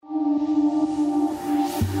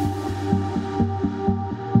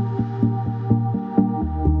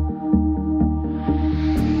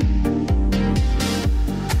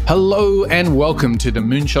Hello and welcome to the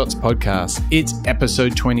Moonshots podcast. It's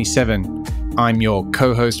episode 27. I'm your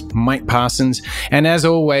co-host, Mike Parsons, and as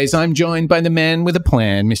always, I'm joined by the man with a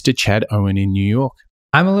plan, Mr. Chad Owen in New York.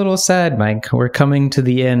 I'm a little sad, Mike. We're coming to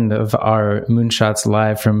the end of our Moonshots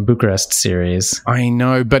Live from Bucharest series. I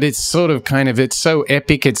know, but it's it's so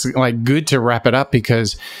epic. It's like good to wrap it up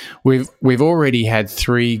because we've already had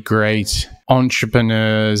three great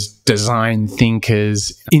entrepreneurs, design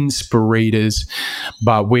thinkers, inspirators,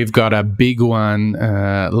 but we've got a big one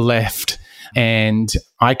left. And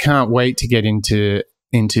I can't wait to get into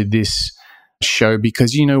this show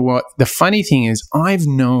because you know what? The funny thing is I've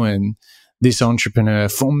known this entrepreneur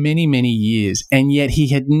for many, many years, and yet he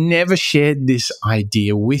had never shared this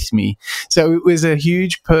idea with me. So it was a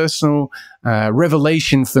huge personal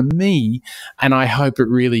revelation for me, and I hope it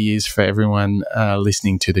really is for everyone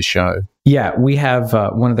listening to the show. Yeah, we have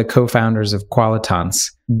one of the co-founders of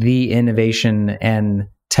Qualitance, the innovation and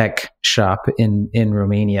tech shop in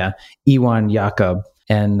Romania, Ioan, Iacob,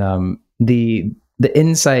 and the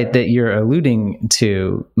insight that you're alluding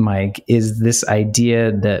to, Mike, is this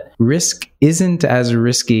idea that risk isn't as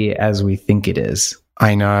risky as we think it is.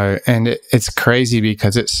 I know. And it's crazy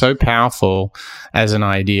because it's so powerful as an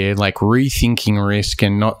idea, like rethinking risk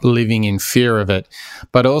and not living in fear of it,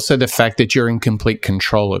 but also the fact that you're in complete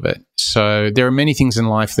control of it. So there are many things in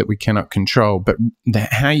life that we cannot control, but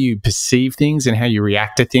how you perceive things and how you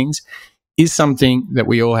react to things is something that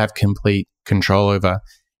we all have complete control over.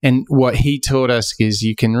 And what he taught us is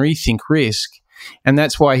you can rethink risk. And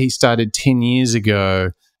that's why he started 10 years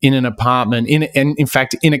ago in an apartment, in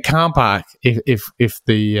fact, in a car park, if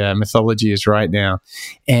the mythology is right now.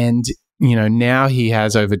 And, you know, now he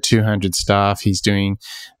has over 200 staff. He's doing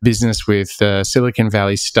business with Silicon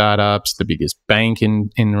Valley startups, the biggest bank in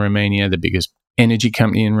Romania, the biggest energy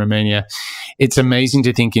company in Romania. It's amazing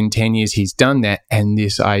to think in 10 years he's done that. And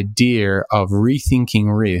this idea of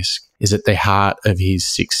rethinking risk is at the heart of his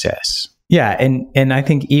success. Yeah, and I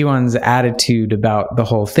think Ioan's attitude about the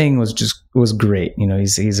whole thing was great. You know,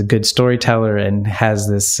 he's a good storyteller and has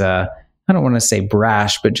this I don't want to say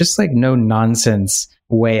brash, but just like no nonsense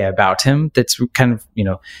way about him that's kind of, you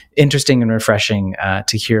know, interesting and refreshing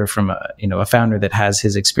to hear from a founder that has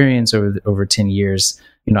his experience over 10 years.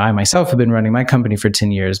 You know, I myself have been running my company for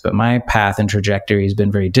 10 years, but my path and trajectory has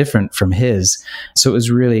been very different from his. So it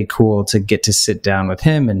was really cool to get to sit down with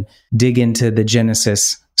him and dig into the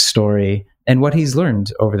Genesis story and what he's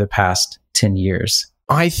learned over the past 10 years.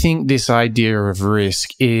 I think this idea of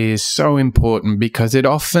risk is so important because it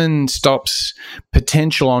often stops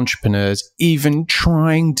potential entrepreneurs even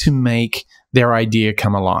trying to make their idea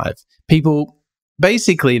come alive. People,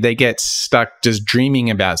 basically, they get stuck just dreaming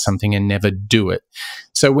about something and never do it.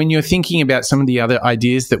 So when you're thinking about some of the other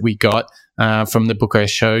ideas that we got from the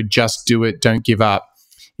Bucharest show, just do it, don't give up.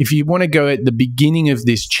 If you want to go at the beginning of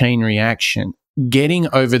this chain reaction,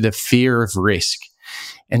 getting over the fear of risk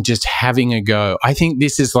and just having a go. I think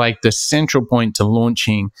this is like the central point to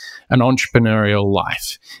launching an entrepreneurial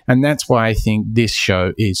life. And that's why I think this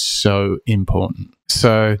show is so important.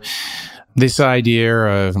 So this idea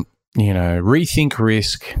of, you know, rethink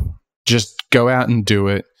risk, just go out and do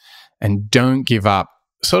it and don't give up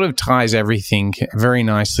sort of ties everything very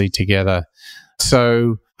nicely together.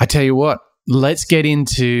 So I tell you what, let's get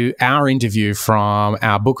into our interview from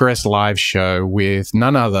our Bucharest live show with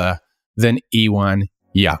none other than Ioan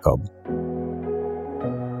Iacob.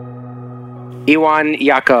 Ioan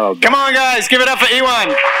Iacob. Come on, guys, give it up for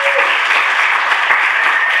Ioan.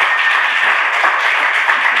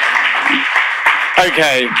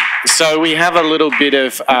 Okay, so we have a little bit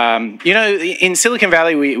of, in Silicon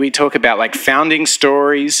Valley, we talk about like founding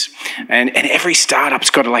stories, and every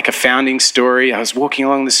startup's got like a founding story. I was walking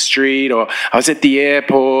along the street, or I was at the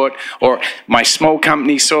airport, or my small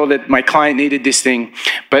company saw that my client needed this thing.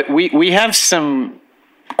 But we have some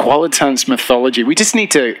Qualitance mythology. We just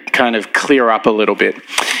need to kind of clear up a little bit.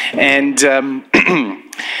 And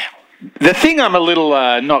the thing I'm a little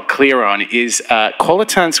not clear on is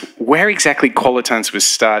Qualitance, where exactly Qualitance was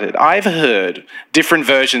started. I've heard different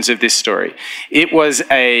versions of this story. It was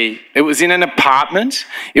in an apartment,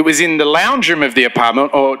 it was in the lounge room of the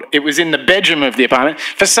apartment, or it was in the bedroom of the apartment.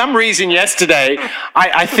 For some reason yesterday,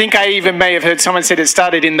 I think I even may have heard someone said it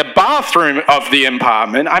started in the bathroom of the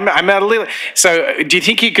apartment. I'm a little... So do you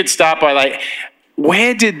think you could start by like,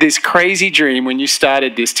 where did this crazy dream when you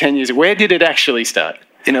started this 10 years, where did it actually start?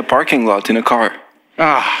 In a parking lot, in a car.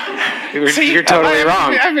 You're totally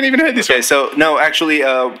wrong. I haven't even heard this one. Okay, so no, actually,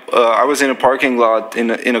 I was in a parking lot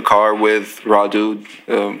in a car with Radu,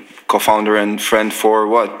 co-founder and friend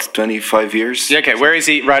for 25 years? Yeah, okay, where is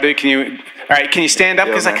he? Radu, can you right, can you stand up?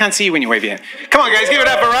 Because I can't see you when you wave your hand. Come on, guys, give it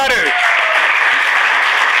up for Radu.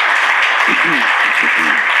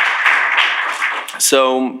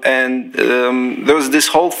 So, and there was this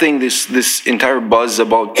whole thing, this entire buzz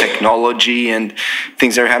about technology and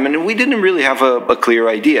things that are happening. We didn't really have a clear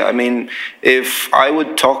idea. I mean, if I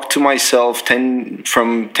would talk to myself 10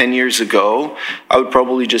 years ago, I would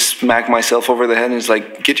probably just smack myself over the head and it's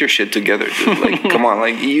like, get your shit together, dude. Like, come on,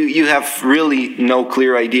 like you have really no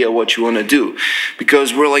clear idea what you want to do,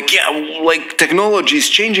 because we're like, yeah, like technology is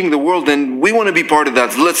changing the world and we want to be part of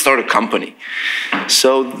that. Let's start a company.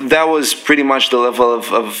 So that was pretty much the level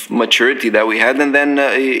of maturity that we had, and then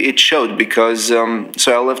it showed, because so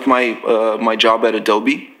I left my job at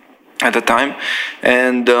Adobe at the time,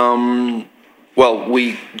 and well,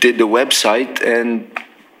 we did the website and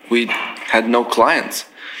we had no clients.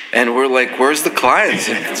 And we're like, where's the clients?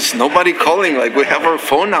 There's nobody calling. Like, we have our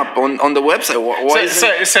phone up on the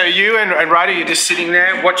website. So you and Radu, you're just sitting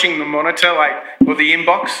there watching the monitor, like, or the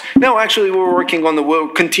inbox? No, actually, we were working on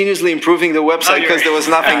continuously improving the website, because there was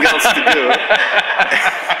nothing else to do.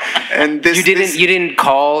 And you didn't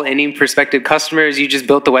call any prospective customers. You just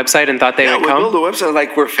built the website and thought they would come. We built the website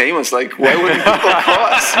like we're famous. Like, why wouldn't people call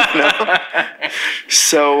us? You know?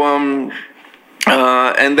 So.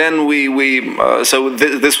 And then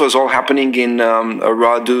this was all happening in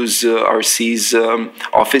Radu's RC's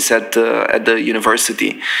office at the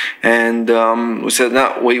university, and we said,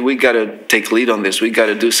 no, we got to take lead on this. We got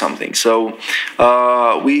to do something. So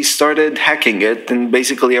we started hacking it, and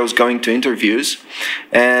basically I was going to interviews,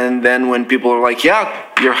 and then when people were like, yeah,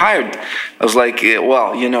 you're hired, I was like,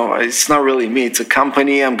 well, you know, it's not really me. It's a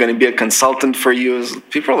company. I'm going to be a consultant for you.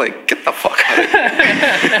 People are like, get the fuck out of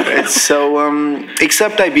here. So.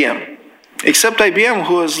 Except IBM,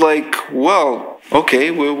 who was like, well, okay,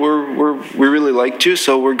 we really liked you,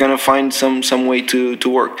 so we're gonna find some way to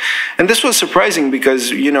work. And this was surprising, because,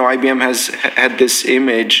 you know, IBM has had this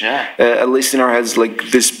image, at least in our heads, like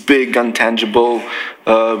this big, intangible,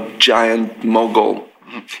 giant mogul.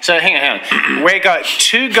 So hang on. We got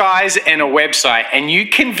two guys and a website, and you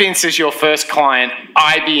convince as your first client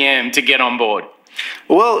IBM to get on board.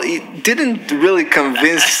 Well, it didn't really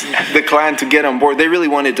convince the client to get on board. They really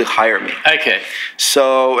wanted to hire me. Okay.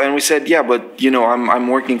 So, and we said, yeah, but, you know, I'm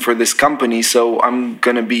working for this company, so I'm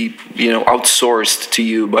going to be, you know, outsourced to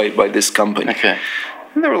you by this company. Okay.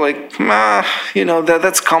 And they were like, you know,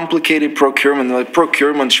 that's complicated procurement, like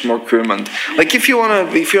procurement. Like, if you wanna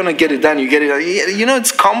get it done, you get it done. You know,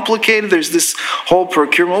 it's complicated. There's this whole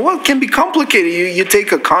procurement. Well, it can be complicated. You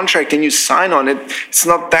take a contract and you sign on it. It's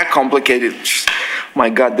not that complicated. My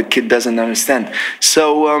God, the kid doesn't understand.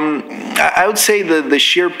 So I would say the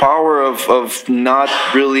sheer power of not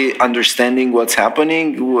really understanding what's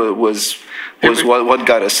happening was what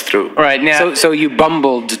got us through. All right, now, so you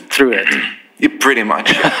bumbled through it. Pretty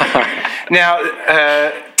much. Now,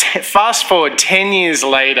 fast forward 10 years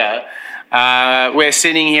later, we're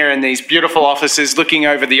sitting here in these beautiful offices looking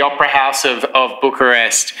over the Opera House of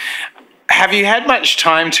Bucharest. Have you had much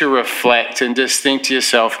time to reflect and just think to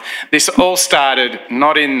yourself, this all started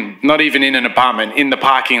not even in an apartment, in the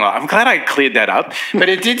parking lot? I'm glad I cleared that up, but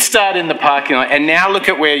it did start in the parking lot. And now look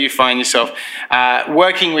at where you find yourself,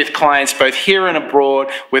 working with clients both here and abroad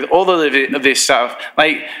with all of this stuff.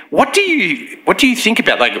 Like, what do you think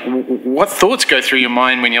about? Like, what thoughts go through your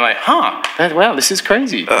mind when you're like, wow, this is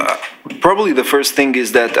crazy? Probably the first thing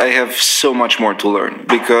is that I have so much more to learn,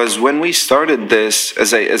 because when we started this,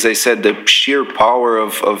 as I said, the sheer power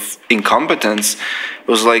of incompetence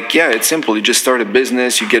was like, yeah, it's simple. You just start a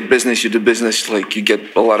business, you get business, you do business, like you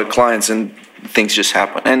get a lot of clients and things just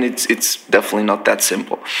happen. And it's definitely not that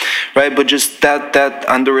simple, right? But just that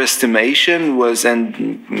underestimation was,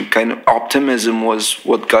 and kind of optimism was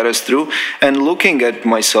what got us through. And looking at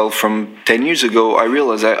myself from 10 years ago, I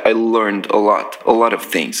realized I learned a lot of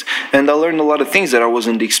things. And I learned a lot of things that I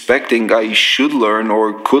wasn't expecting I should learn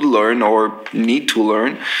or could learn or need to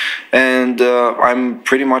learn. And I'm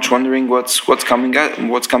pretty much wondering what's coming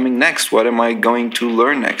next. What am I going to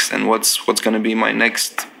learn next? And what's going to be my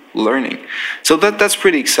next learning? So that's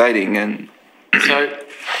pretty exciting. And so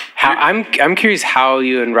I'm curious how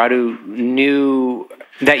you and Radu knew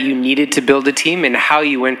that you needed to build a team and how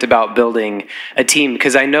you went about building a team,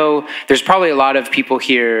 because I know there's probably a lot of people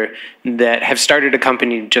here that have started a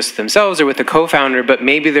company just themselves or with a co-founder, but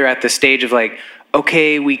maybe they're at the stage of like,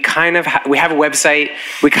 okay, we have a website,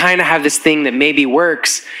 we kind of have this thing that maybe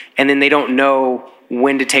works, and then they don't know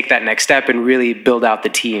when to take that next step and really build out the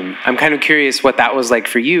team. I'm kind of curious what that was like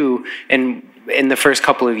for you and in the first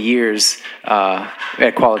couple of years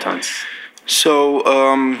at Qualitons. So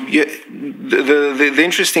the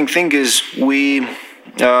interesting thing is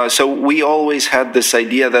So we always had this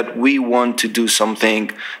idea that we want to do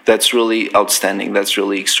something that's really outstanding, that's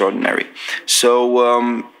really extraordinary.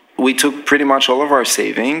 So we took pretty much all of our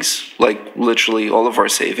savings, like literally all of our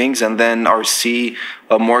savings, and then RC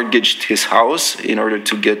mortgaged his house in order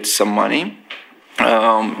to get some money.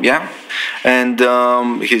 And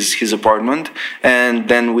his apartment, and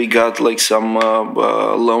then we got like some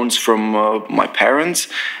loans from my parents,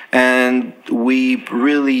 and we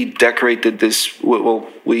really decorated this. Well,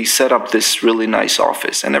 we set up this really nice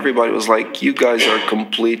office, and everybody was like, "You guys are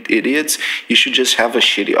complete idiots. You should just have a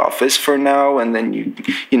shitty office for now, and then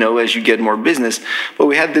you know, as you get more business." But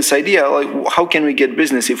we had this idea, like, how can we get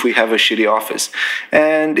business if we have a shitty office?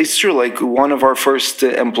 And it's true. Like one of our first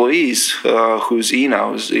employees, who's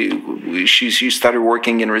Ina, she started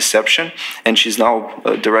working in reception, and she's now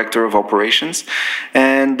a director of operations.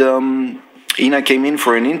 And Ina came in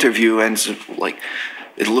for an interview, and like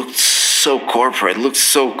it looked so corporate, it looked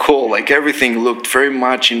so cool, like everything looked very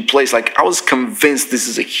much in place. Like I was convinced this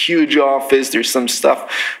is a huge office, there's some stuff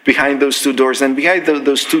behind those two doors, and behind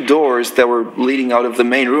those two doors that were leading out of the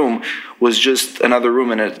main room was just another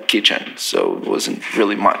room and a kitchen, so it wasn't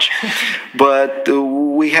really much. But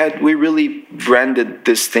we really branded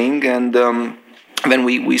this thing, and then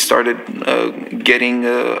we started getting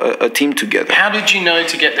a team together. How did you know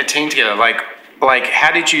to get the team together? Like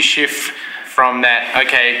how did you shift from that,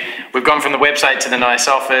 okay, we've gone from the website to the nice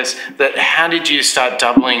office, that how did you start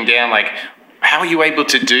doubling down? Like, how are you able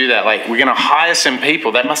to do that? Like, we're going to hire some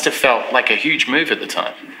people. That must have felt like a huge move at the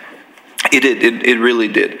time. It did. It really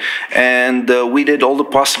did. And we did all the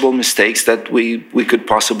possible mistakes that we could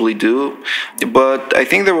possibly do. But I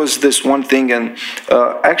think there was this one thing, and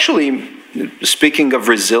actually, speaking of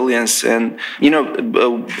resilience, and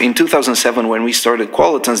in 2007 when we started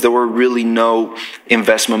Qualitans, there were really no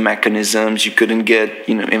investment mechanisms. You couldn't get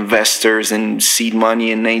investors and seed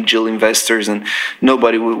money and angel investors, and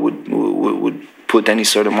nobody would put any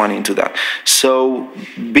sort of money into that. So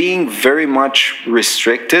being very much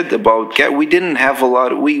restricted about we didn't have a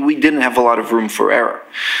lot of room for error,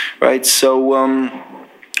 right? So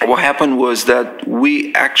what happened was that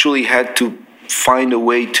we actually had to find a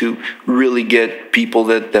way to really get people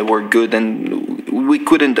that were good, and we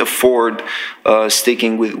couldn't afford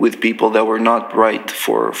sticking with people that were not right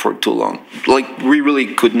for too long. Like we really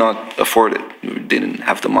could not afford it. We didn't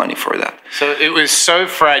have the money for that. So it was so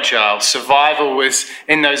fragile. Survival was,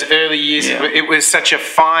 in those early years, it was such a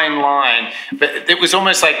fine line, but it was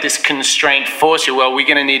almost like this constraint forced you, well, we're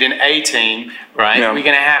going to need an A team, right? Yeah. We're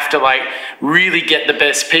going to have to really get the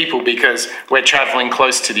best people because we're traveling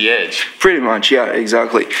close to the edge. Pretty much, yeah,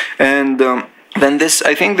 exactly. And then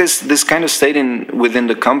I think this kind of stayed within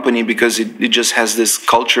the company because it just has this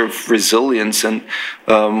culture of resilience and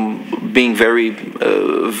being very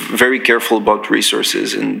very careful about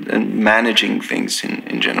resources and managing things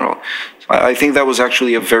in general. I think that was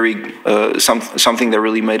actually a very something that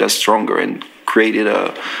really made us stronger and created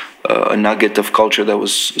a nugget of culture that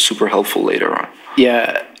was super helpful later on.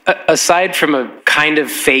 Yeah. Aside from a kind of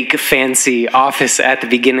fake fancy office at the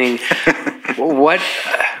beginning,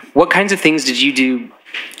 what kinds of things did you do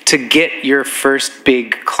to get your first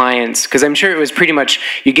big clients? Because I'm sure it was pretty much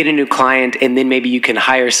you get a new client and then maybe you can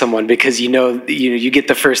hire someone because you get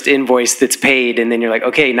the first invoice that's paid, and then you're like,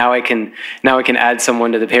 okay, now I can add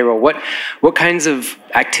someone to the payroll. What kinds of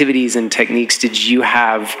activities and techniques did you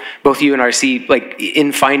have, both you and RC, like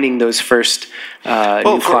in finding those first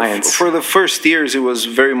new clients? For the first years, it was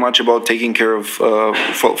very much about taking care of.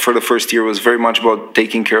 For the first year, it was very much about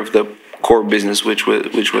taking care of the core business, which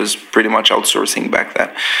was pretty much outsourcing back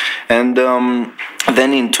then. And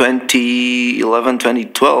then in 2011,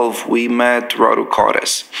 2012, we met Radu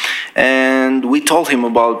Kodes, and we told him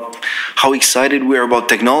about how excited we are about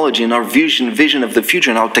technology and our vision of the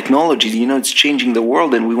future and how technology, it's changing the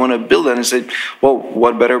world, and we want to build that. And I said, well,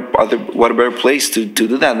 what better place to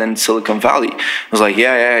do that than Silicon Valley? I was like,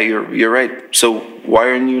 yeah, you're right. So why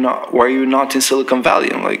are you not in Silicon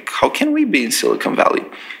Valley? I'm like, how can we be in Silicon Valley?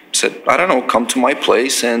 Said, I don't know, come to my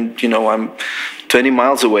place, and I'm 20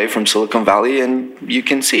 miles away from Silicon Valley, and you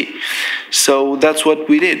can see. So that's what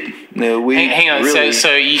we did. Hang on. Really...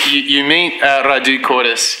 So you meet Radu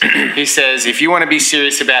Kodes. He says, if you want to be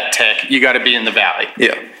serious about tech, you got to be in the Valley.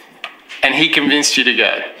 Yeah. And he convinced you to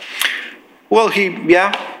go. Well, he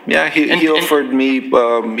offered me.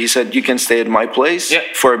 He said, you can stay at my place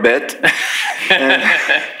for a bit,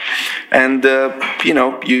 and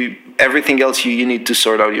everything else you need to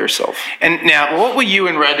sort out yourself. And now, what were you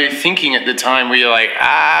and Radu thinking at the time? Were you like,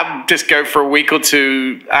 just go for a week or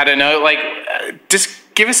two? I don't know, just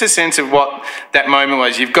give us a sense of what that moment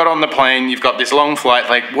was. You've got on the plane, you've got this long flight.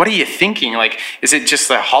 Like, what are you thinking? Like, is it just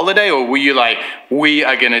a holiday, or were you like, we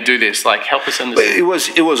are going to do this? Like, help us understand.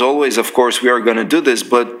 It was always, of course, we are going to do this,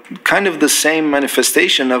 but kind of the same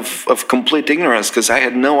manifestation of complete ignorance, because I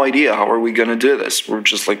had no idea how are we going to do this. We're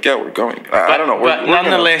just like, yeah, we're going. I don't know. But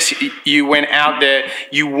nonetheless, you went out there.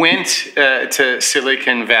 You went to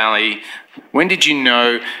Silicon Valley. When did you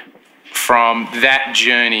know from that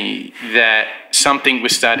journey that something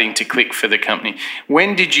was starting to click for the company?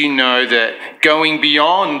 When did you know that going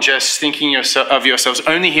beyond just thinking of yourselves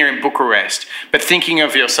only here in Bucharest, but thinking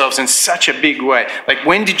of yourselves in such a big way? Like,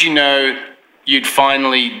 when did you know you'd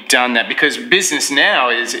finally done that? Because business now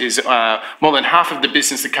is more than half of the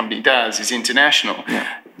business the company does is international.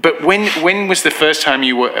 Yeah. But when was the first time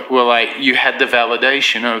you were like, you had the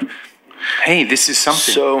validation of, hey, this is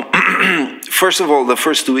something? So, first of all, the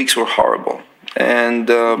first 2 weeks were horrible. And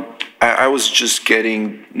I was just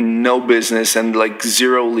getting no business and like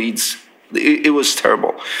 0 leads. It was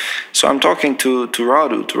terrible. So I'm talking to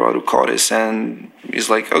Radu Cordis, and he's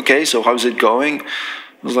like, okay, so how's it going?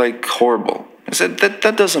 I was like, horrible. I said,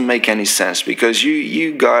 that doesn't make any sense, because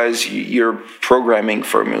you guys, you're programming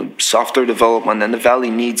for software development, and the Valley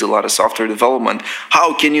needs a lot of software development.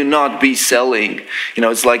 How can you not be selling?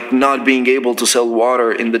 It's like not being able to sell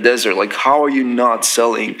water in the desert. Like, how are you not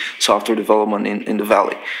selling software development in the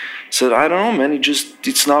Valley? I said, I don't know, man.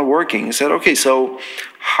 It's not working. I said, okay, so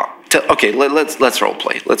let's role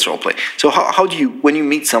play. So how do you, when you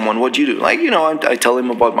meet someone, what do you do? Like, I tell him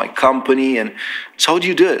about my company, and so how do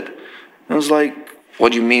you do it? I was like,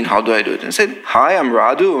 what do you mean, how do I do it? And I said, hi, I'm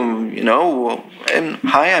Radu, and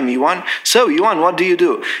hi, I'm Ioan. So, Ioan, what do you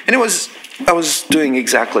do? And I was doing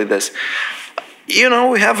exactly this. We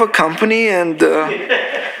have a company, and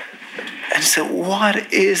I said,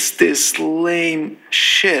 what is this lame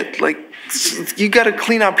shit? Like, you got to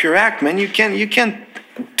clean up your act, man. You can't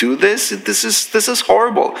do this. This is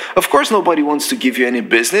horrible. Of course, nobody wants to give you any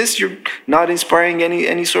business. You're not inspiring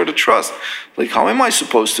any sort of trust. Like, how am I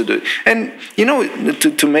supposed to do it? And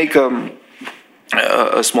to make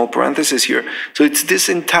a small parenthesis here. So it's this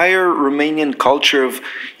entire Romanian culture of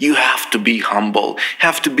you have to be humble,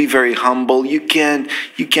 have to be very humble. You can't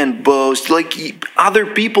boast. Like, other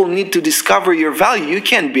people need to discover your value. You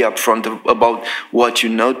can't be upfront about what you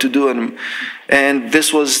know to do, and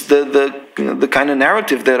this was the kind of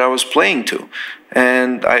narrative that I was playing to,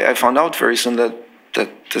 and I found out very soon that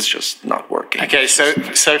that's just not working. Okay, so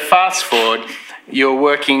fast forward, you're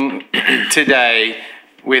working today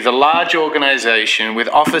with a large organization, with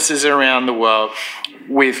offices around the world,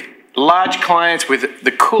 with large clients, with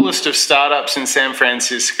the coolest of startups in San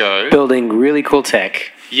Francisco. Building really cool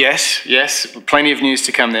tech. Yes, plenty of news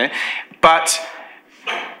to come there. But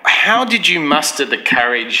how did you muster the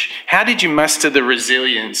courage? How did you muster the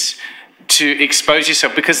resilience to expose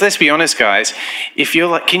yourself? Because let's be honest, guys, if you're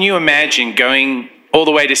like, can you imagine going all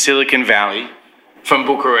the way to Silicon Valley from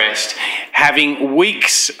Bucharest, having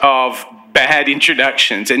weeks of bad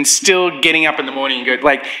introductions and still getting up in the morning and go,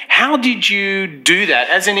 like, how did you do that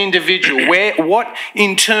as an individual? What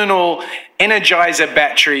internal energizer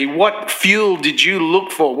battery, what fuel did you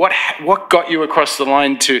look for? What got you across the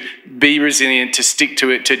line to be resilient, to stick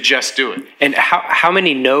to it, to just do it? And how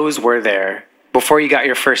many no's were there before you got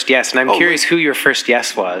your first yes? And I'm curious who your first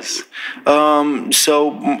yes was.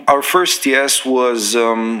 So our first yes was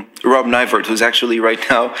Rob Nivert, who's actually right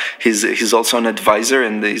now, he's also an advisor,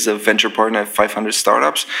 and he's a venture partner at 500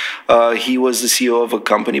 Startups. He was the CEO of a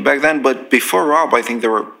company back then, but before Rob, I think there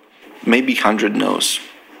were maybe 100 no's.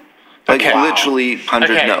 Like, literally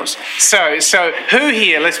 100 no's. So who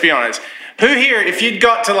here, let's be honest, who here, if you'd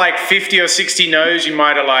got to like 50 or 60 no's, you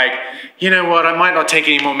might have like, you know what, I might not take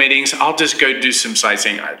any more meetings, I'll just go do some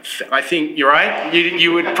sightseeing. I think you're right.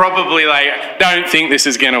 You would probably like, don't think this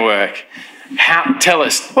is going to work. Tell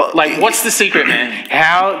us, what's the secret, man?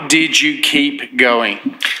 How did you keep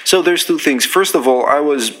going? So there's two things. First of all, I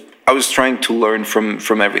was trying to learn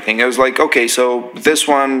from everything. I was like, okay, so this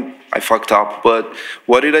one I fucked up, but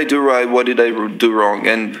what did I do right? What did I do wrong?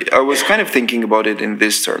 And I was kind of thinking about it in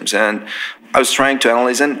these terms, and I was trying to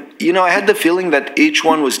analyze, and I had the feeling that each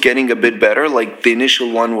one was getting a bit better. Like, the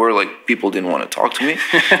initial one where like people didn't want to talk to me,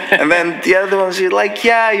 and then the other ones you're like,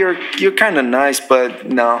 yeah, you're kind of nice, but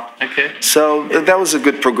no. Okay. So that was a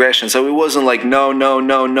good progression. So it wasn't like no.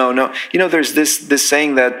 There's this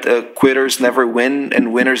saying that quitters never win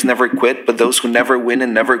and winners never quit, but those who never win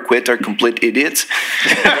and never quit are complete idiots.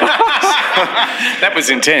 That was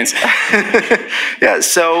intense. Yeah.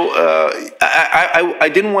 So I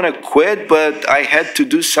didn't want to quit, but I had to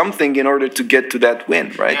do something in order to get to that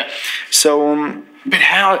win, right? Yeah. So But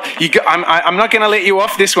how you go, I'm not going to let you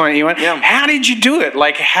off this one, Ioan. Yeah. How did you do it?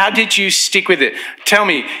 Like, how did you stick with it? Tell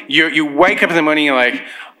me. You wake up in the morning, you're like,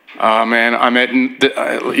 oh man, I met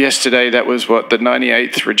yesterday. That was the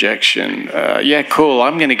 98th rejection. Yeah, cool.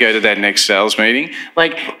 I'm going to go to that next sales meeting.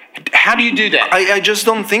 Like, how do you do that? I just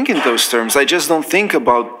don't think in those terms. I just don't think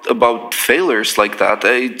about failures like that.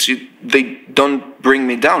 They don't bring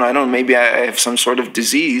me down. I don't. Maybe I have some sort of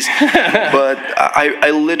disease, but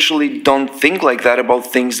I literally don't think like that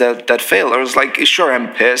about things that fail. I was like, sure,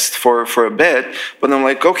 I'm pissed for a bit, but I'm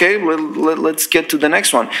like, okay, let's get to the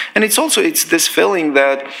next one. And it's this feeling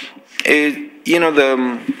that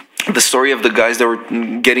the story of the guys that were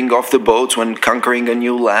getting off the boats when conquering a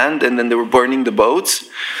new land, and then they were burning the boats.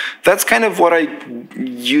 That's kind of what I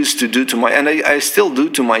used to do and I still do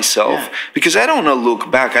to myself, because I don't want to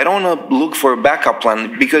look back. I don't want to look for a backup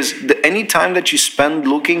plan, because any time that you spend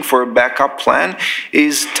looking for a backup plan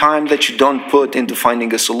is time that you don't put into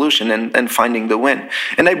finding a solution and finding the win.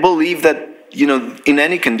 And I believe that, in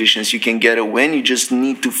any conditions you can get a win. You just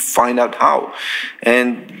need to find out how,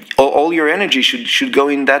 and all your energy should go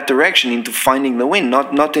in that direction, into finding the win,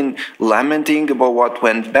 not in lamenting about what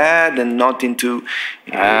went bad, and not into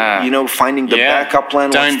finding the backup plan.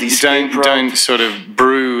 Don't sort of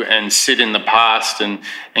brew and sit in the past and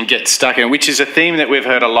get stuck in, which is a theme that we've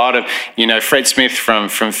heard a lot of. Fred Smith from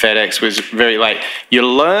FedEx was very like, you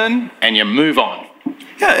learn and you move on.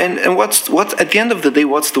 Yeah, and what's at the end of the day,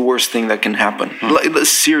 what's the worst thing that can happen? Like,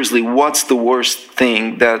 seriously, what's the worst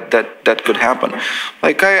thing that could happen?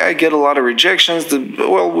 Like, I get a lot of rejections.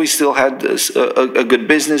 We still had a good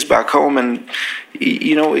business back home, and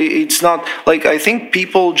it's not like, I think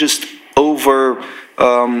people just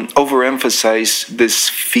overemphasize this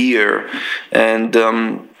fear, and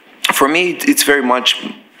for me, it's very much.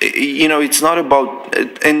 It's not about,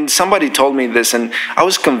 and somebody told me this, and I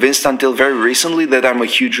was convinced until very recently that I'm a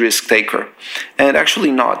huge risk taker. And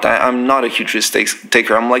actually not. I'm not a huge risk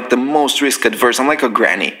taker. I'm like the most risk adverse. I'm like a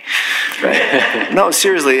granny. Right? No,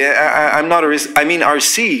 seriously, I'm not a risk. I mean,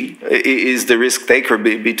 RC is the risk taker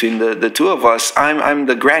between the two of us. I'm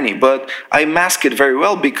the granny, but I mask it very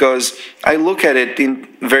well because I look at it in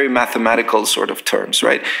very mathematical sort of terms,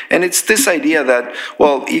 right? And it's this idea that,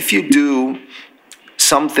 if you do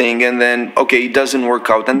something and then it doesn't work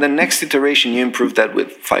out, and the next iteration you improve that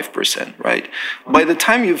with 5%, right? By the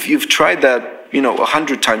time you've tried that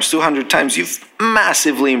 100 times, 200 times, you've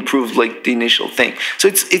massively improved like the initial thing. So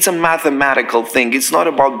it's a mathematical thing. It's not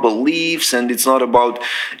about beliefs, and it's not about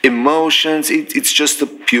emotions. It's just a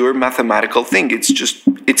pure mathematical thing. It's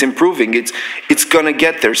improving. It's gonna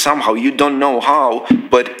get there somehow. You don't know how,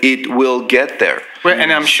 but it will get there. Well,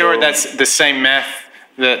 and I'm sure that's the same math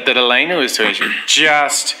that Elena was talking about.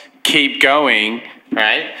 Just keep going,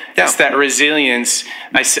 right? Yeah. It's that resilience.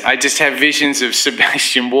 I just have visions of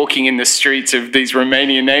Sebastian walking in the streets of these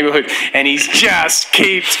Romanian neighborhoods, and he just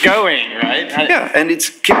keeps going, right? Yeah, and it's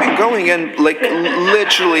keeping going, and like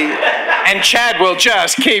literally. And Chad will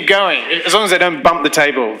just keep going, as long as they don't bump the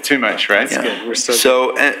table too much, right? Yeah.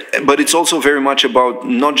 But it's also very much about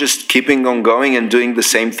not just keeping on going and doing the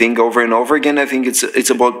same thing over and over again. I think it's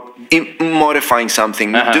about modifying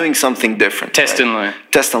something, doing something different. Test and learn.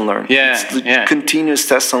 Test and learn. Yeah. It's continuous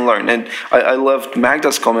test and learn. And I loved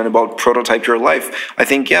Magda's comment about prototype your life. I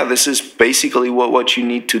think, this is basically what you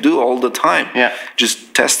need to do all the time. Yeah.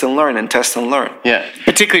 Just test and learn and test and learn. Yeah.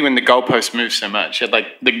 Particularly when the goalposts move so much. Like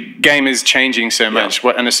the game is changing so much.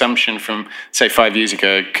 What an assumption from, say, 5 years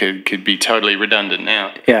ago could be totally redundant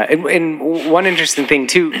now. Yeah. And one interesting thing,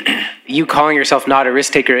 too, you calling yourself not a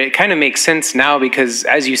risk taker, it kind of makes sense now because,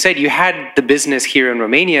 as you said, you had the business here in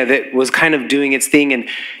Romania that was kind of doing its thing, and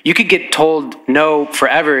you could get told no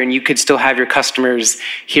forever, and you could still have your customers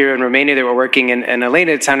here in Romania that were working. And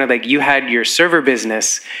Elena, it sounded like you had your server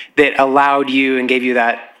business that allowed you and gave you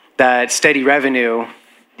that steady revenue,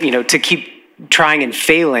 to keep trying and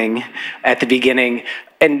failing at the beginning.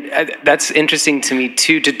 And that's interesting to me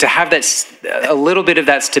too, to have that a little bit of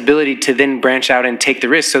that stability to then branch out and take the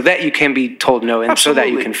risk, so that you can be told no, and Absolutely. So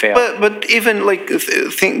that you can fail. But even like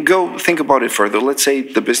think about it further. Let's say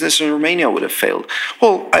the business in Romania would have failed.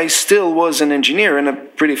 Well, I still was an engineer, and a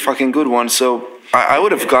pretty fucking good one. So I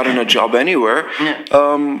would have gotten a job anywhere. Yeah.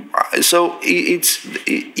 So it's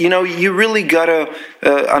you really gotta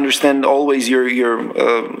understand always your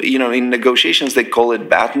in negotiations they call it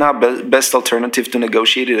BATNA, best alternative to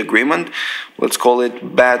negotiated agreement. Let's call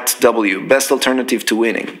it BATW, best alternative to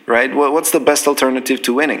winning. Right? Well, what's the best alternative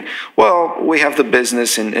to winning? Well, we have the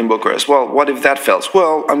business in Bucharest. Well, what if that fails?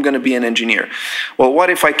 Well, I'm going to be an engineer. Well, what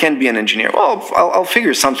if I can't be an engineer? Well, I'll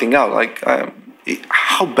figure something out. Like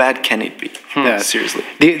how bad can it be? Yeah. Seriously.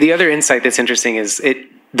 The other insight that's interesting is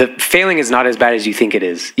the failing is not as bad as you think it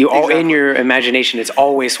is. In your imagination, it's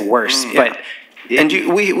always worse. But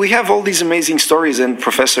we have all these amazing stories, and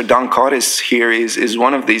Professor Don Cottis here is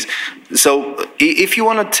one of these. So if you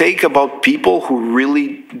want to take about people who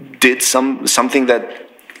really did something that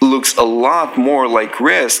looks a lot more like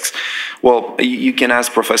risks, well, you can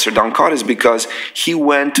ask Professor Don Cottis, because he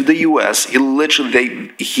went to the US.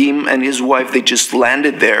 Him and his wife, they just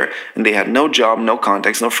landed there, and they had no job, no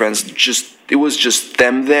contacts, no friends. It was just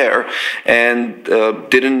them there, and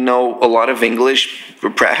didn't know a lot of English,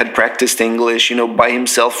 had practiced English, by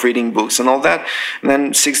himself, reading books and all that. And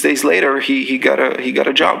then 6 days later, he got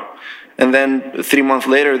a job. And then 3 months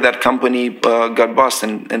later, that company got bust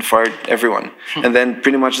and fired everyone. And then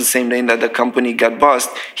pretty much the same day that the company got bust,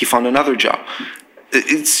 he found another job.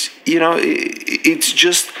 It's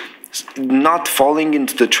just not falling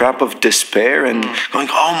into the trap of despair and going,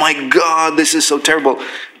 oh my God, this is so terrible.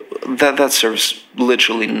 That serves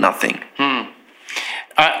literally nothing.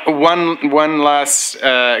 One last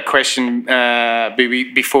question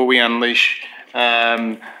before we unleash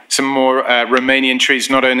some more Romanian treats,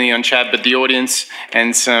 not only on Chad, but the audience,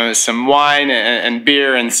 and some wine and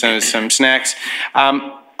beer and some snacks.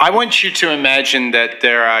 I want you to imagine that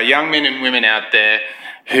there are young men and women out there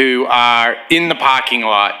who are in the parking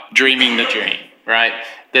lot dreaming the dream, right?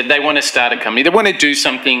 That they want to start a company, they want to do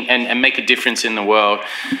something and make a difference in the world.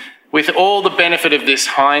 With all the benefit of this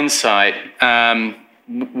hindsight,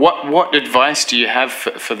 what advice do you have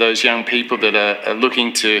for those young people that are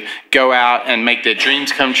looking to go out and make their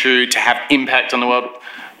dreams come true, to have impact on the world?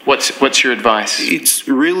 What's your advice? It's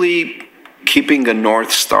really keeping a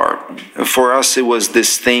North Star. For us, it was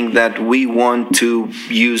this thing that we want to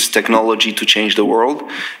use technology to change the world,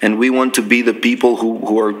 and we want to be the people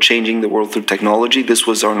who are changing the world through technology. This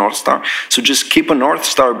was our North Star. So just keep a North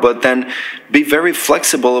Star, but then be very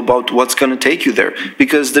flexible about what's going to take you there.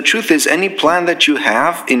 Because the truth is, any plan that you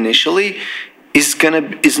have initially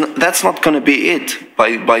that's not going to be it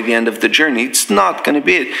by the end of the journey. It's not going to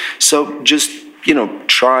be it. So just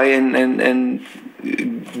try and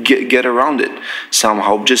get around it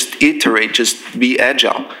somehow. Just iterate, just be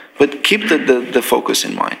agile, but keep the focus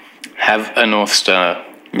in mind. Have a North Star.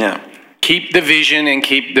 Yeah. Keep the vision and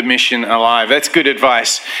keep the mission alive. That's good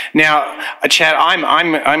advice. Now, Chad,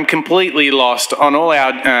 I'm completely lost on all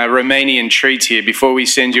our Romanian treats here before we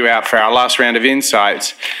send you out for our last round of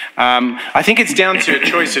insights. I think it's down to a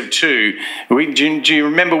choice of two. Do you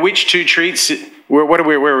remember which two treats? Where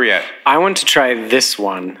are we at? I want to try this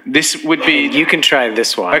one. This would be... You can try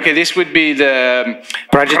this one. Okay, this would be the...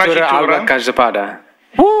 Prăjitura albă ca zăpada.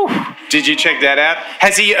 Woo! Did you check that out?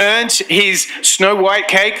 Has he earned his Snow White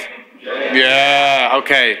cake? Yeah,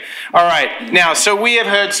 okay. All right. Now, so we have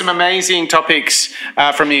heard some amazing topics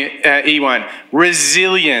from Ioan.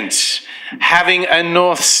 Resilience, having a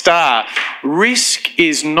North Star. Risk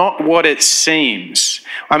is not what it seems.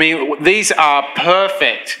 I mean, these are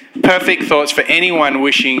perfect thoughts for anyone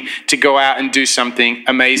wishing to go out and do something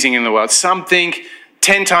amazing in the world. Something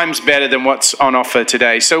 10 times better than what's on offer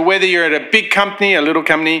today. So whether you're at a big company, a little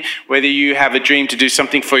company, whether you have a dream to do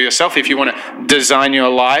something for yourself, if you want to design your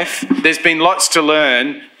life, there's been lots to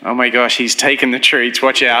learn. Oh my gosh, he's taken the treats,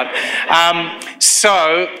 watch out.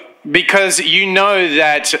 Because you know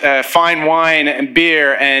that fine wine and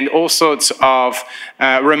beer and all sorts of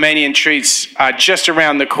Romanian treats are just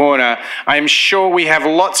around the corner, I'm sure we have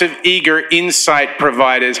lots of eager insight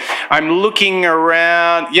providers. I'm looking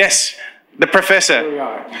around. Yes, the professor. Here we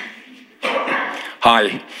are.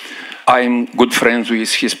 Hi, I'm good friends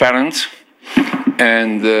with his parents,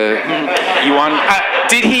 and Ioan.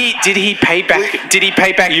 Did he pay back? Did he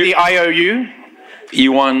pay back the IOU?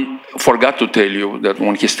 Ioan forgot to tell you that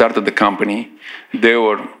when he started the company, they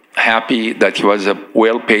were happy that he was a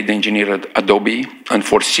well-paid engineer at Adobe, and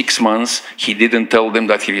for 6 months he didn't tell them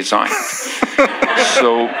that he resigned.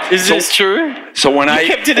 Is this true? So when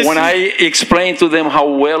I explained to them how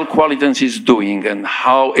well Qualitance is doing and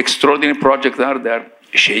how extraordinary projects are, they're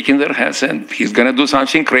shaking their heads and he's going to do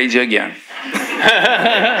something crazy again.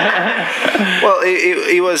 Well,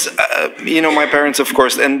 it was, my parents, of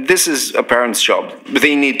course, and this is a parent's job.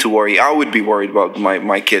 They need to worry. I would be worried about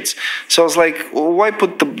my kids. So I was like, why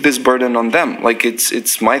put this burden on them? Like,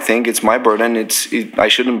 it's my thing. It's my burden. I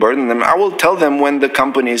shouldn't burden them. I will tell them when the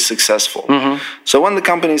company is successful. Mm-hmm. So when the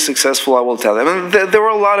company is successful, I will tell them. And there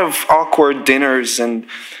were a lot of awkward dinners and,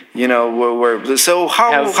 how's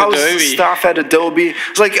staff at Adobe?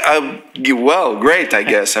 It's like, well, great, I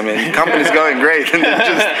guess. I mean, company's going great. And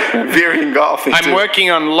just veering off into... I'm working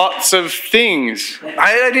on lots of things.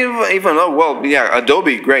 I didn't even know. Well, yeah,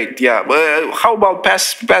 Adobe, great. Yeah, but how about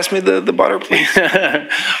pass me the butter, please?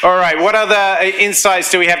 All right. What other insights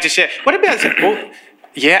do we have to share? What about...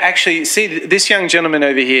 yeah, actually, see, this young gentleman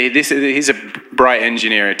over here, he's a bright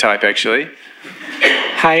engineer type, actually.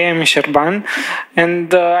 Hi, I'm Sherban,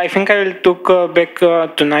 and I think I will took back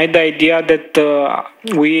tonight the idea that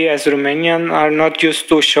we as Romanian are not used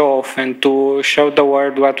to show off and to show the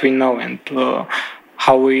world what we know and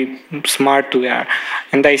how smart we are.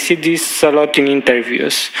 And I see this a lot in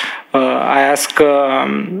interviews. I ask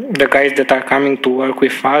the guys that are coming to work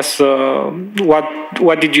with us,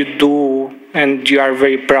 what did you do and you are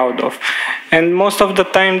very proud of? And most of the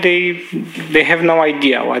time they have no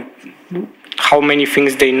idea how many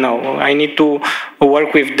things they know. I need to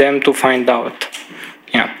work with them to find out.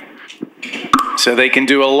 Yeah. So they can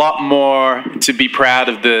do a lot more to be proud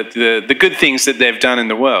of the good things that they've done in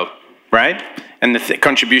the world, right? And the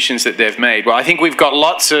contributions that they've made. Well, I think we've got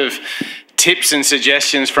lots of tips and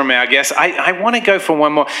suggestions from our guests. I want to go for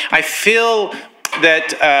one more. I feel that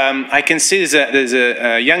I can see there's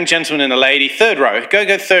a young gentleman and a lady. Third row.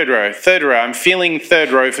 Go third row. Third row. I'm feeling third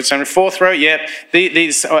row for some. Fourth row. Yep.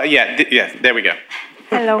 There we go.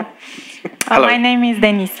 Hello. Hello. My name is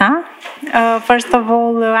Denisa. First of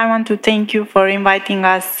all, I want to thank you for inviting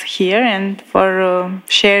us here and for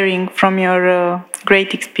sharing from your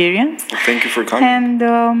great experience. Thank you for coming. And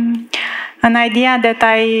an idea that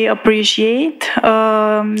I appreciate,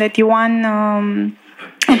 that Ioan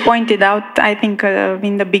pointed out, I think,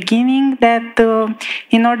 in the beginning, that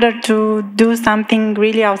in order to do something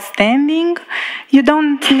really outstanding, you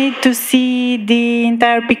don't need to see the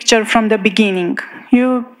entire picture from the beginning.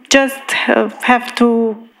 You just have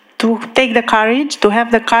to take the courage, to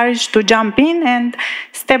have the courage to jump in and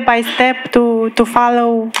step by step to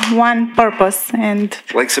follow one purpose. And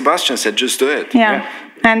like Sebastian said, just do it. Yeah.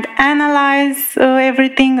 And analyze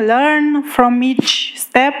everything, learn from each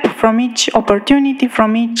step, from each opportunity,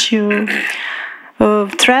 from each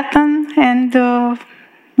threat, and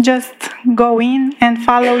just go in and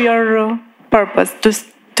follow your purpose,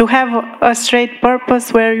 to have a straight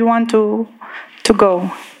purpose where you want to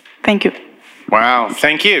go. Thank you. Wow,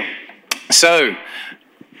 thank you. So,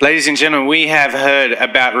 ladies and gentlemen, we have heard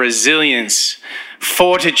about resilience,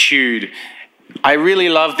 fortitude. I really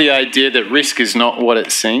love the idea that risk is not what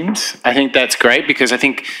it seems. I think that's great because I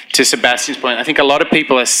think, to Sebastian's point, I think a lot of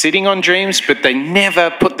people are sitting on dreams, but they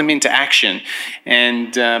never put them into action.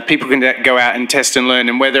 And people can go out and test and learn.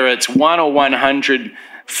 And whether it's 1 or 100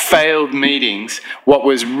 failed meetings, what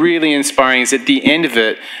was really inspiring is at the end of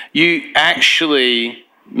it, you actually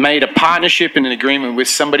made a partnership and an agreement with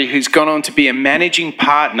somebody who's gone on to be a managing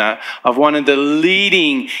partner of one of the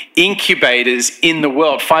leading incubators in the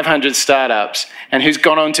world, 500 startups, and who's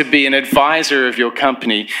gone on to be an advisor of your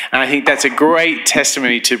company. And I think that's a great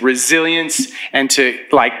testimony to resilience and to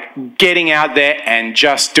getting out there and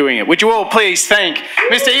just doing it. Would you all please thank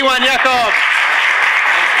Mr. Ioan Iacob?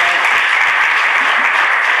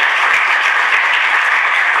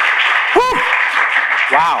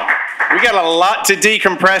 Wow. We got a lot to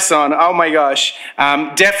decompress on. Oh my gosh.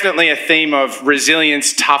 Definitely a theme of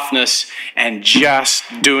resilience, toughness, and just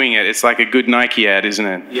doing it. It's like a good Nike ad, isn't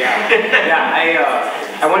it? Yeah.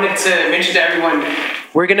 I wanted to mention to everyone,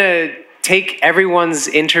 we're going to take everyone's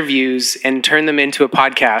interviews and turn them into a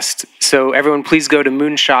podcast. So everyone, please go to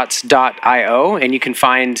moonshots.io and you can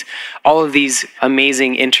find all of these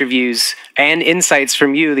amazing interviews and insights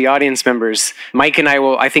from you, the audience members. Mike and I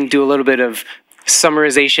will, I think, do a little bit of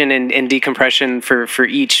summarization and decompression for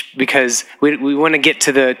each, because we want to get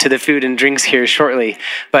to the food and drinks here shortly.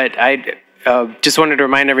 But I just wanted to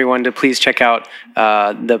remind everyone to please check out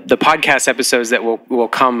the podcast episodes that will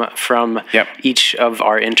come from each of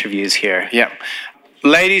our interviews here. Yep.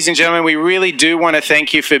 Ladies and gentlemen, we really do want to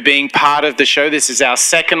thank you for being part of the show. This is our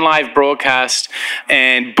second live broadcast.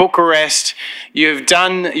 And Bucharest, you've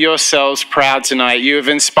done yourselves proud tonight. You have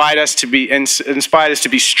inspired us to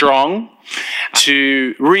be strong,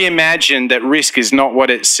 to reimagine that risk is not what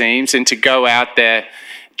it seems, and to go out there,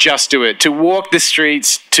 just do it. To walk the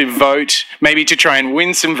streets, to vote, maybe to try and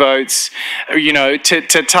win some votes,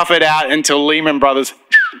 to tough it out until Lehman Brothers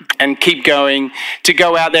and keep going, to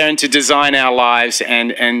go out there and to design our lives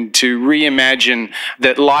and to reimagine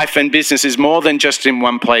that life and business is more than just in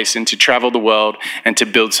one place, and to travel the world and to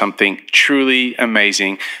build something truly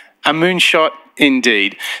amazing. A moonshot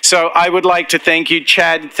indeed. So I would like to thank you,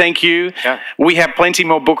 Chad. Thank you. Yeah. We have plenty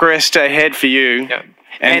more Bucharest ahead for you. Yeah.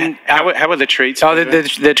 And how are the treats? Oh,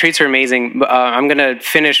 the treats are amazing. I'm going to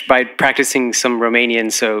finish by practicing some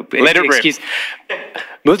Romanian. So let it rip.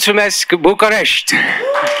 Mulțumesc, Bucharest!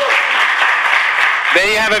 There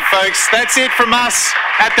you have it, folks. That's it from us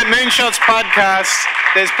at the Moonshots podcast.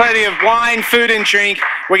 There's plenty of wine, food, and drink.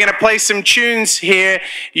 We're going to play some tunes here.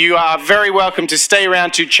 You are very welcome to stay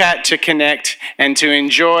around to chat, to connect, and to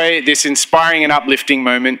enjoy this inspiring and uplifting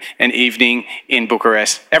moment and evening in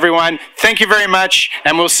Bucharest. Everyone, thank you very much,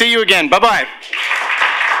 and we'll see you again. Bye-bye.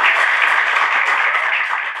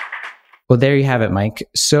 Well, there you have it, Mike.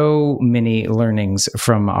 So many learnings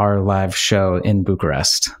from our live show in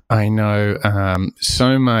Bucharest. I know,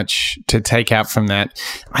 so much to take out from that.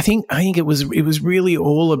 I think it was really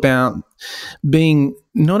all about being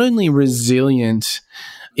not only resilient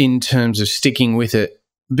in terms of sticking with it,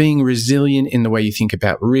 being resilient in the way you think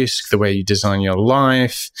about risk, the way you design your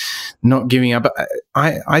life, not giving up.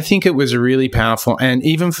 I think it was really powerful. And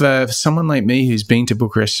even for someone like me who's been to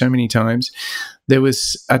Bucharest so many times, there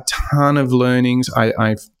was a ton of learnings.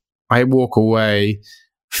 I walk away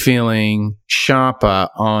feeling sharper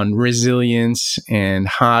on resilience and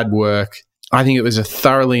hard work. I think it was a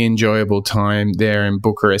thoroughly enjoyable time there in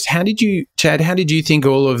Bucharest. Chad, how did you think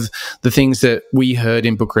all of the things that we heard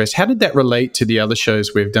in Bucharest, how did that relate to the other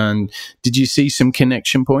shows we've done? Did you see some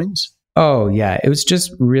connection points? Oh, yeah. It was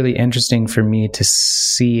just really interesting for me to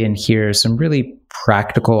see and hear some really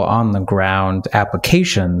practical on the ground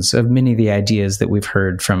applications of many of the ideas that we've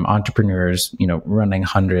heard from entrepreneurs, running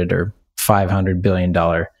 $100 or $500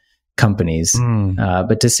 billion companies.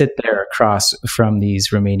 But to sit there across from these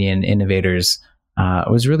Romanian innovators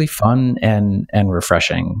was really fun and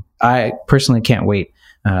refreshing. I personally can't wait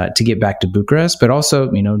to get back to Bucharest, but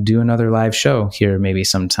also, do another live show here maybe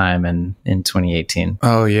sometime in 2018.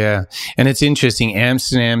 Oh, yeah. And it's interesting.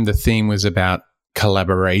 Amsterdam, the theme was about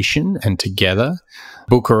collaboration and together.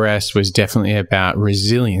 Bucharest was definitely about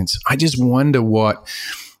resilience. I just wonder what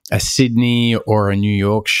a Sydney or a New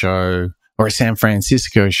York show or a San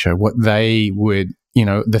Francisco show, what they would,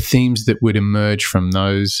 the themes that would emerge from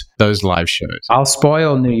those live shows. I'll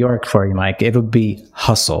spoil New York for you, Mike. It'll be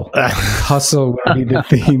hustle. Hustle will be the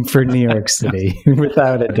theme for New York City,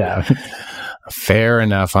 without a doubt. Fair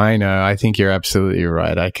enough. I know. I think you're absolutely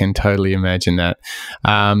right. I can totally imagine that.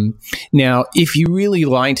 Now, if you really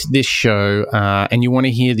liked this show and you want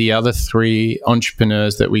to hear the other 3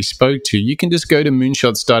 entrepreneurs that we spoke to, you can just go to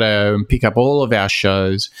moonshots.io and pick up all of our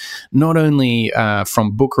shows. Not only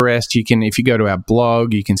from Bucharest, if you go to our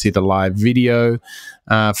blog, you can see the live video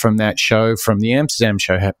from that show, from the Amsterdam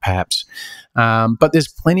show, perhaps. But there's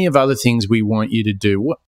plenty of other things we want you to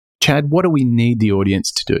do. Chad, what do we need the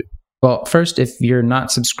audience to do? Well, first, if you're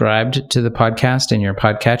not subscribed to the podcast in your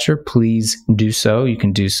podcatcher, please do so. You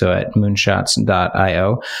can do so at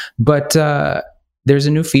moonshots.io. But there's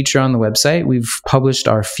a new feature on the website. We've published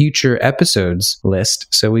our future episodes list.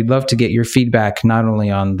 So we'd love to get your feedback, not only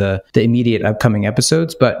on the immediate upcoming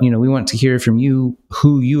episodes, but we want to hear from you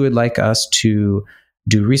who you would like us to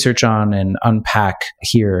do research on and unpack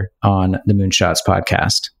here on the Moonshots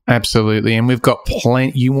podcast. Absolutely. And we've got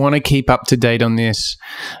plenty. You want to keep up to date on this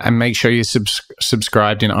and make sure you're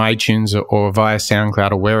subscribed in iTunes or via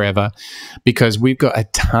SoundCloud or wherever, because we've got a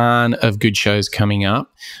ton of good shows coming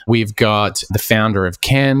up. We've got the founder of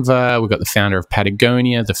Canva. We've got the founder of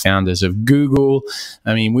Patagonia, the founders of Google.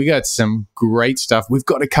 I mean, we got some great stuff. We've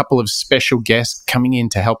got a couple of special guests coming in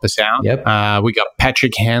to help us out. Yep. We got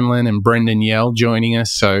Patrick Hanlon and Brendan Yell joining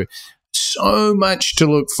us. So much to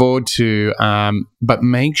look forward to, but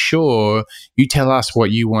make sure you tell us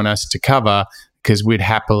what you want us to cover, because we'd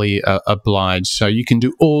happily oblige. So you can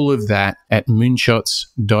do all of that at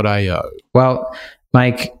moonshots.io. Well,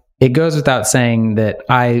 Mike, it goes without saying that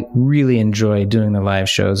I really enjoy doing the live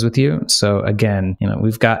shows with you. So again,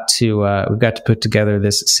 we've got to put together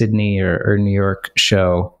this Sydney or New York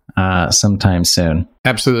show sometime soon.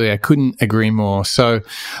 Absolutely. I couldn't agree more. So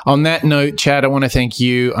on that note, Chad, I want to thank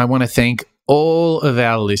you. I want to thank all of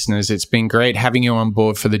our listeners. It's been great having you on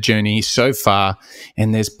board for the journey so far,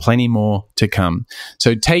 and there's plenty more to come.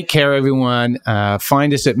 So take care, everyone.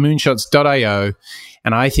 Find us at moonshots.io,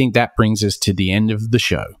 and I think that brings us to the end of the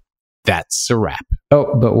show. That's a wrap.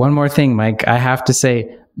 Oh, but one more thing, Mike. I have to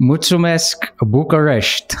say, Mulțumesc,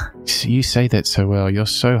 Bucharest. You say that so well. You're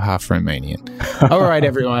so half Romanian. All right,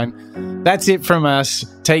 everyone. That's it from us.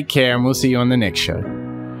 Take care, and we'll see you on the next show.